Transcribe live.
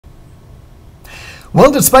Well,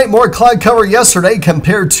 despite more cloud cover yesterday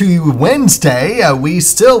compared to Wednesday, we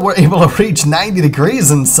still were able to reach 90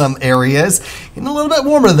 degrees in some areas, and a little bit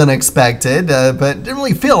warmer than expected, but didn't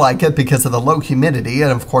really feel like it because of the low humidity.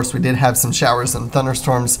 And of course, we did have some showers and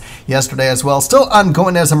thunderstorms yesterday as well. Still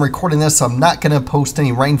ongoing as I'm recording this, so I'm not going to post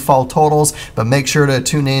any rainfall totals, but make sure to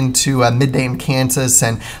tune in to midday in Kansas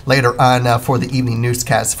and later on for the evening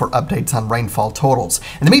newscast for updates on rainfall totals.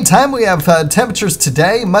 In the meantime, we have temperatures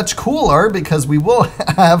today much cooler because we will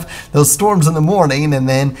have those storms in the morning, and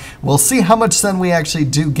then we'll see how much sun we actually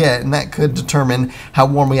do get, and that could determine how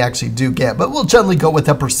warm we actually do get. But we'll generally go with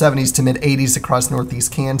upper 70s to mid 80s across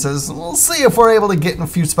northeast Kansas. We'll see if we're able to get in a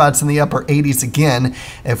few spots in the upper 80s again,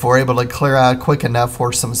 if we're able to clear out quick enough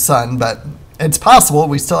for some sun, but it's possible.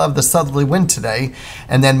 We still have the southerly wind today.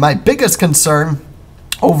 And then my biggest concern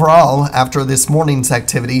overall, after this morning's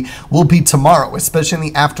activity, will be tomorrow, especially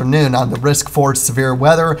in the afternoon, on the risk for severe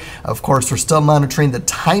weather. Of course, we're still monitoring the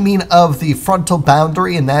timing of the frontal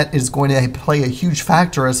boundary, and that is going to play a huge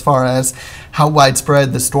factor as far as how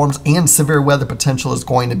widespread the storms and severe weather potential is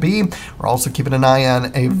going to be. We're also keeping an eye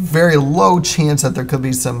on a very low chance that there could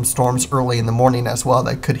be some storms early in the morning as well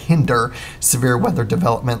that could hinder severe weather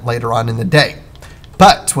development later on in the day.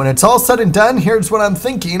 But when it's all said and done, here's what I'm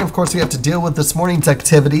thinking. Of course, we have to deal with this morning's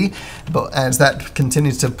activity, but as that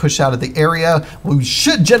continues to push out of the area, we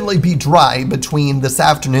should generally be dry between this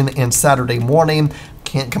afternoon and Saturday morning.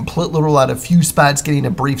 Can't completely rule out a few spots getting a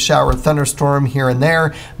brief shower or thunderstorm here and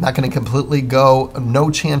there. I'm not going to completely go no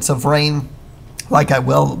chance of rain like I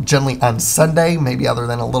will generally on Sunday, maybe other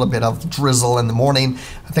than a little bit of drizzle in the morning.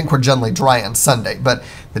 I think we're generally dry on Sunday, but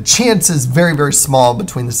the chance is very, very small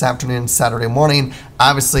between this afternoon and Saturday morning.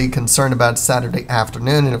 Obviously concerned about Saturday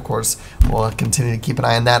afternoon, and of course, we'll continue to keep an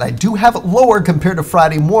eye on that. I do have it lower compared to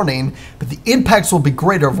Friday morning, but the impacts will be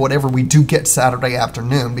greater of whatever we do get Saturday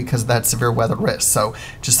afternoon because of that severe weather risk. So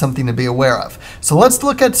just something to be aware of. So let's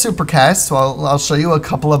look at Supercast. So I'll show you a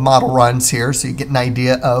couple of model runs here so you get an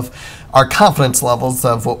idea of our confidence levels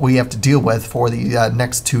of what we have to deal with for the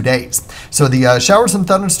next 2 days. So the showers and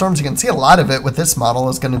thunderstorms, you can see a lot of it with this model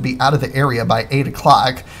is going to be out of the area by 8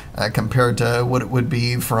 o'clock compared to what it would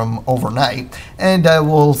be from overnight. And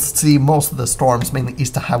we'll see most of the storms mainly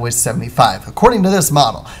east of Highway 75, according to this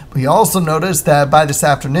model. But you also notice that by this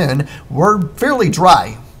afternoon, we're fairly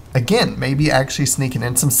dry. Again, maybe actually sneaking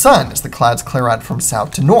in some sun as the clouds clear out from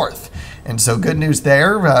south to north. And so good news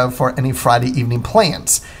there for any Friday evening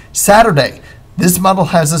plans. Saturday, this model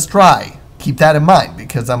has us dry. Keep that in mind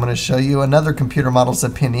because I'm going to show you another computer model's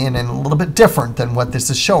opinion and a little bit different than what this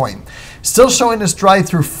is showing. Still showing us dry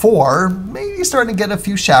through 4, maybe starting to get a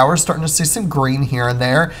few showers, starting to see some green here and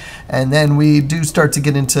there. And then we do start to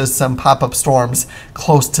get into some pop-up storms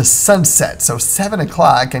close to sunset. So 7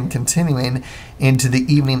 o'clock and continuing into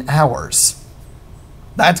the evening hours.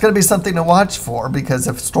 That's going to be something to watch for because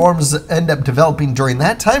if storms end up developing during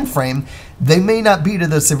that time frame, they may not be to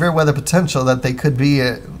the severe weather potential that they could be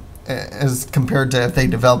as compared to if they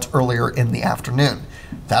developed earlier in the afternoon.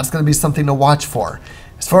 That's going to be something to watch for.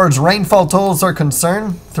 As far as rainfall totals are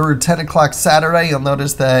concerned, through 10 o'clock Saturday, you'll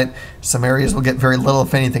notice that some areas will get very little,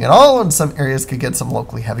 if anything at all, and some areas could get some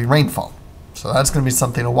locally heavy rainfall. So that's going to be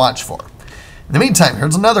something to watch for. In the meantime,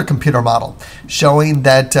 here's another computer model showing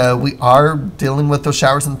that we are dealing with those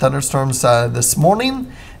showers and thunderstorms this morning,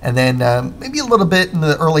 and then maybe a little bit in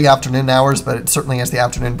the early afternoon hours, but certainly as the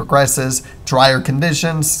afternoon progresses, drier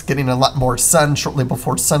conditions, getting a lot more sun shortly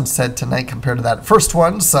before sunset tonight compared to that first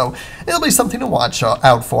one, so it'll be something to watch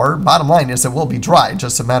out for. Bottom line is it will be dry,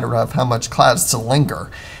 just a matter of how much clouds still linger.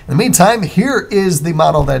 In the meantime, here is the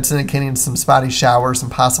model that's indicating some spotty showers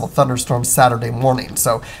and possible thunderstorms Saturday morning.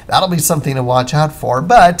 So that'll be something to watch out for.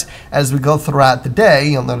 But as we go throughout the day,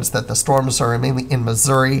 you'll notice that the storms are mainly in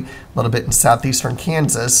Missouri, a little bit in southeastern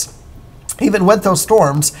Kansas. Even with those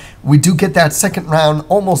storms, we do get that second round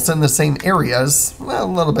almost in the same areas, well,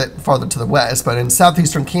 a little bit farther to the west, but in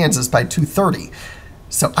southeastern Kansas by 2:30.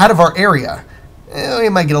 So out of our area, we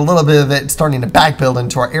might get a little bit of it starting to backbuild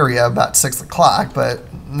into our area about 6 o'clock, but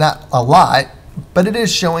not a lot. But it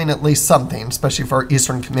is showing at least something, especially for our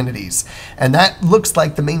eastern communities. And that looks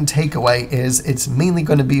like the main takeaway is it's mainly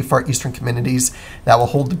going to be for our eastern communities that will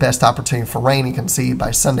hold the best opportunity for rain. You can see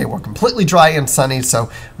by Sunday we're completely dry and sunny, so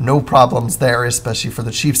no problems there, especially for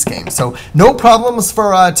the Chiefs game. So no problems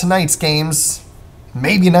for tonight's games.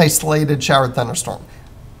 Maybe an isolated shower thunderstorm.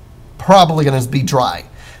 Probably going to be dry.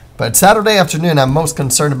 But Saturday afternoon, I'm most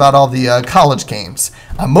concerned about all the college games.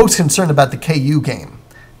 I'm most concerned about the KU game.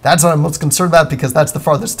 That's what I'm most concerned about because that's the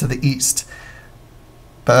farthest to the east.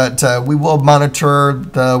 But we will monitor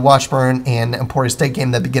the Washburn and Emporia State game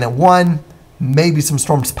that begin at 1. maybe some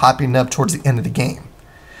storms popping up towards the end of the game.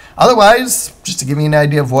 Otherwise, just to give you an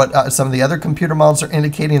idea of what some of the other computer models are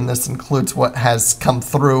indicating, this includes what has come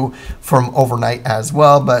through from overnight as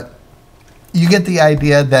well, but you get the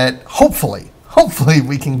idea that hopefully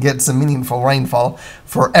we can get some meaningful rainfall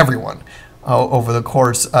for everyone over the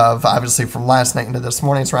course of, obviously, from last night into this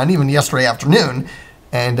morning's round, even yesterday afternoon,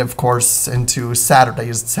 and of course into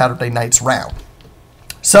Saturday night's round.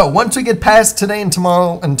 So once we get past today and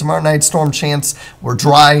tomorrow night's storm chance, we're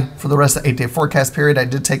dry for the rest of the 8-day forecast period. I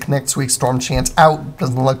did take next week's storm chance out.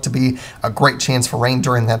 Doesn't look to be a great chance for rain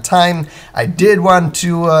during that time. I did want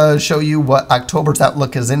to show you what October's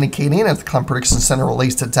outlook is indicating as the Climate Prediction Center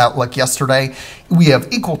released its outlook yesterday. We have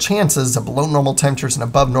equal chances of below normal temperatures and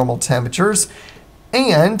above normal temperatures.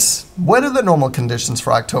 And what are the normal conditions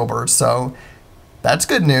for October? So that's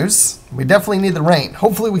good news. We definitely need the rain.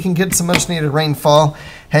 Hopefully we can get some much needed rainfall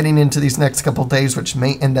heading into these next couple days, which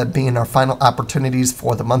may end up being our final opportunities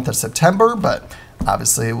for the month of September. But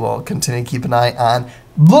obviously we'll continue to keep an eye on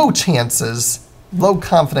low chances, low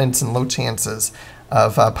confidence and low chances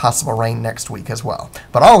of possible rain next week as well.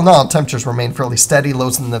 But all in all, temperatures remain fairly steady,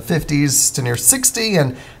 lows in the 50s to near 60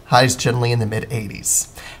 and highs generally in the mid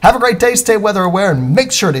 80s. Have a great day, stay weather aware, and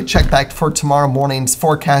make sure to check back for tomorrow morning's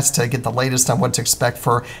forecast to get the latest on what to expect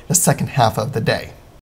for the second half of the day.